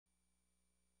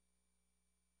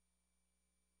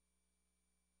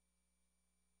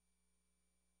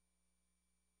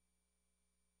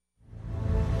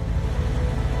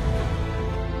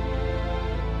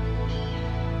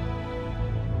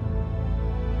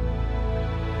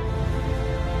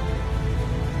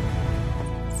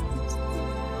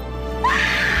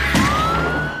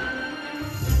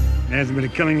hasn't been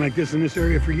a killing like this in this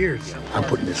area for years. I'm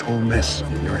putting this whole mess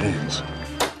in your hands.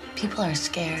 People are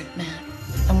scared, Matt.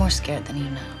 I'm more scared than you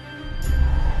know.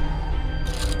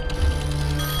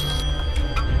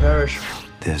 Parrish.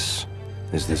 This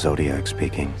is the Zodiac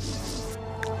speaking.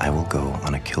 I will go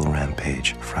on a kill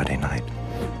rampage Friday night.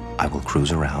 I will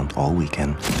cruise around all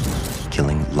weekend,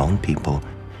 killing lone people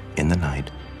in the night,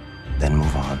 then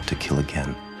move on to kill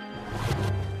again.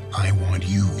 I want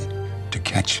you to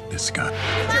catch this guy.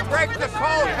 You break the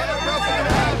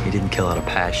code! He didn't kill out of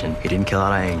passion. He didn't kill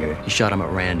out of anger. He shot them at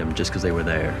random just because they were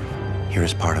there. Here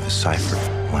is part of a cipher.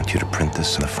 I want you to print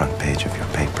this on the front page of your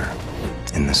paper.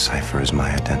 In the cipher is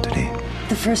my identity.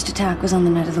 The first attack was on the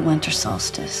night of the winter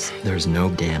solstice. There's no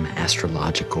damn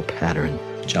astrological pattern.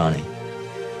 Johnny,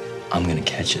 I'm gonna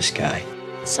catch this guy.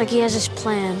 It's like he has his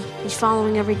plan. He's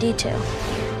following every detail.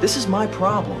 This is my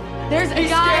problem. There's a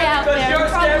guy out there who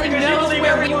probably knows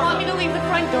where you want me to leave the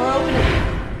front door open.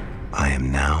 I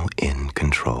am now in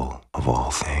control of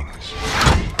all things.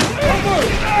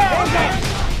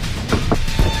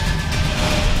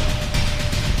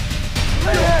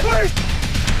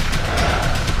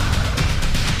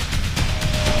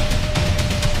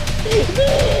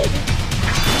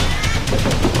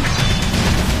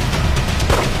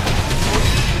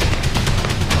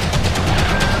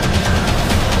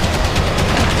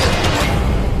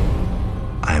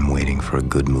 I am waiting for a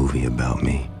good movie about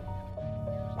me.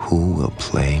 Who will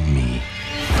play me?